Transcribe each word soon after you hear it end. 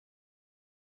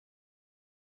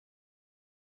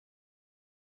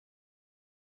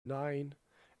9.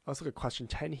 Let's look at question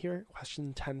 10 here.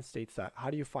 Question 10 states that, how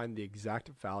do you find the exact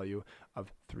value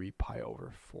of 3 pi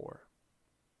over 4?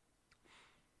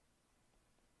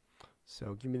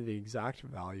 So give me the exact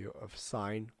value of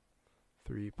sine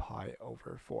 3 pi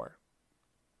over 4.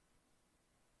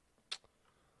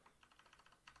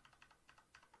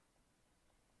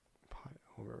 Pi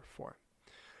over 4.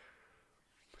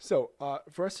 So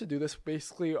for us to do this,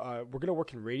 basically, we're going to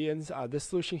work in radians. This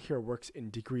solution here works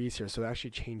in degrees here, so it actually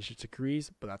changed its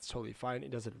degrees, but that's totally fine. It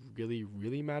doesn't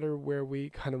really matter where we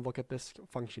kind of look at this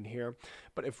function here.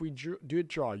 But if we do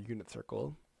draw a unit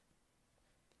circle,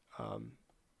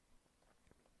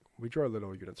 we draw a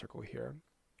little unit circle here,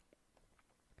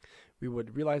 we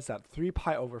would realize that 3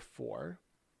 pi over 4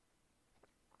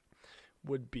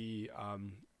 would be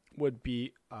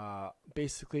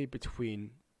basically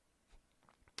between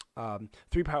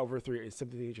 3 pi over 3 is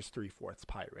simply just 3/4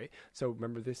 pi, right? So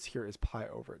remember, this here is pi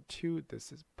over 2.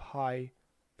 This is pi,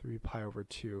 3 pi over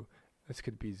 2. This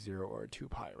could be 0 or 2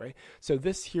 pi, right? So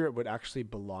this here would actually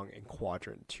belong in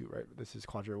quadrant 2, right? This is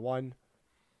quadrant 1,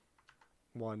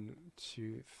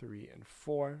 2, 3, and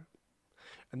 4.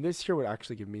 And this here would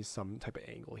actually give me some type of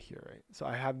angle here, right? So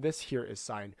I have this here is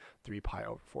sine 3 pi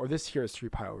over 4. This here is 3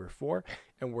 pi over 4,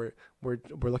 and we're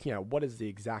looking at what is the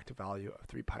exact value of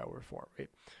 3 pi over 4, right?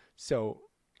 So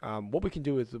what we can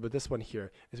do with this one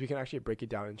here is we can actually break it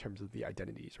down in terms of the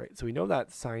identities, right? So we know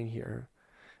that sine here,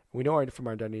 we know from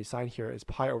our identity, sine here is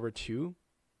pi over 2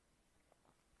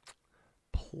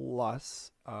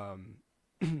 plus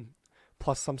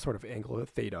plus some sort of angle of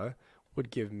theta would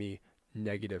give me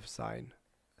negative sine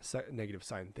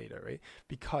theta, right?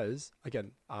 Because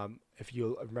again, if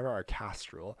you remember our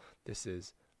cast rule, this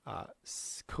is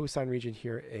cosine region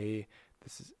here, A,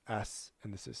 this is S,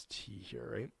 and this is T here,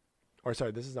 right? Or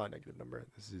sorry, this is not a negative number,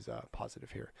 this is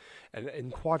positive here. And in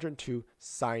quadrant 2,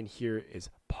 sine here is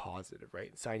positive,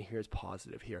 right? Sine here is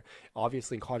positive here.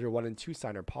 Obviously in quadrant 1 and 2,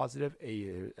 sine are positive,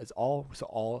 A is all, so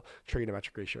all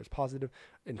trigonometric ratio is positive.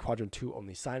 In quadrant 2,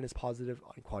 only sine is positive.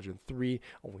 On quadrant 3,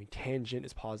 only tangent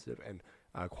is positive, and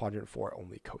quadrant 4,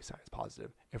 only cosine is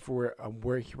positive. If we're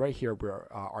right here,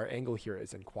 where our angle here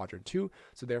is in quadrant 2,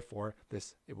 so therefore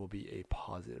it will be a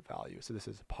positive value. So this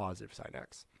is positive sine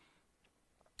x.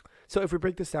 So if we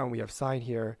break this down, we have sine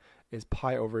here is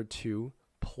pi over 2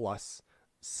 plus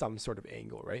some sort of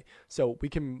angle, right? So we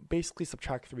can basically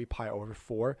subtract 3 pi over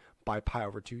 4 by pi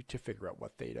over 2 to figure out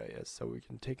what theta is. So we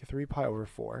can take 3 pi over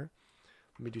 4.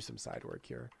 Let me do some side work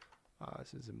here.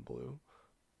 This is in blue.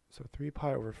 So 3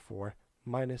 pi over 4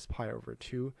 minus pi over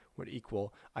 2 would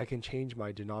equal, I can change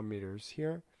my denominators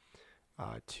here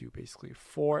to basically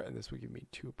 4, and this would give me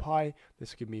 2 pi.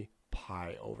 This would give me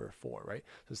pi over 4, right?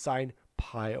 So sine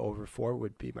pi over 4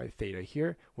 would be my theta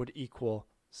here, would equal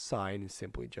sine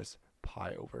simply just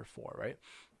pi over 4, right?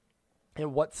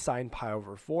 And what's sine pi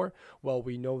over 4? Well,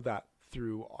 we know that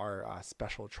through our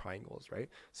special triangles, right?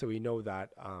 So we know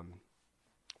that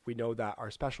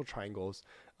our special triangles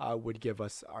would give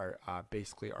us our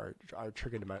basically our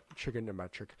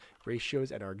trigonometric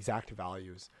ratios and our exact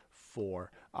values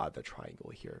for the triangle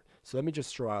here. So let me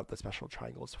just draw out the special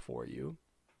triangles for you.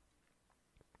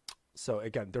 So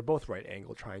again, they're both right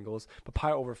angle triangles, but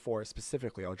pi over 4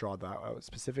 specifically, I'll draw that out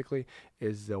specifically,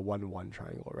 is the 1, 1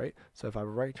 triangle, right? So if I have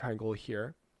a right triangle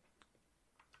here,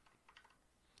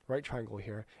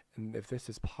 and if this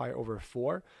is pi over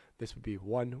 4, this would be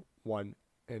 1, 1,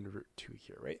 and root 2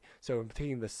 here, right? So I'm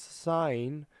taking the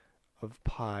sine of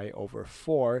pi over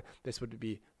 4, this would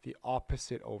be the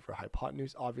opposite over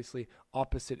hypotenuse. Obviously,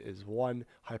 opposite is 1,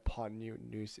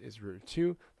 hypotenuse is root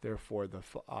 2, therefore the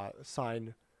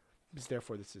sine,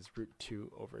 therefore this is root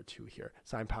 2 over 2 here.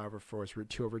 Sine pi over 4 is root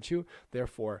 2 over 2,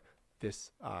 therefore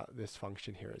this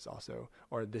function here is also,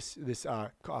 or this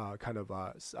kind of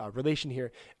relation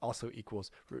here also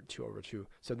equals root 2 over 2.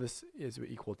 So this is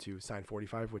equal to sine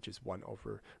 45, which is 1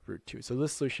 over root 2. So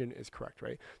this solution is correct,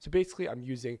 right? So basically, I'm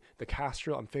using the cast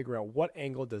rule. I'm figuring out what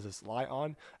angle does this lie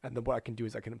on, and then what I can do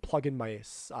is I can plug in my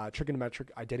trigonometric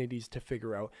identities to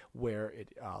figure out where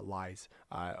it lies,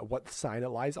 what sine it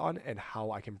lies on, and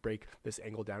how I can break this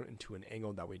angle down into an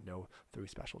angle that we know through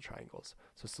special triangles.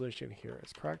 So solution here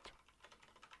is correct.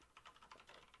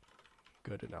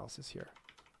 Good analysis here.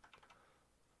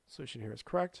 Solution here is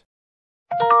correct.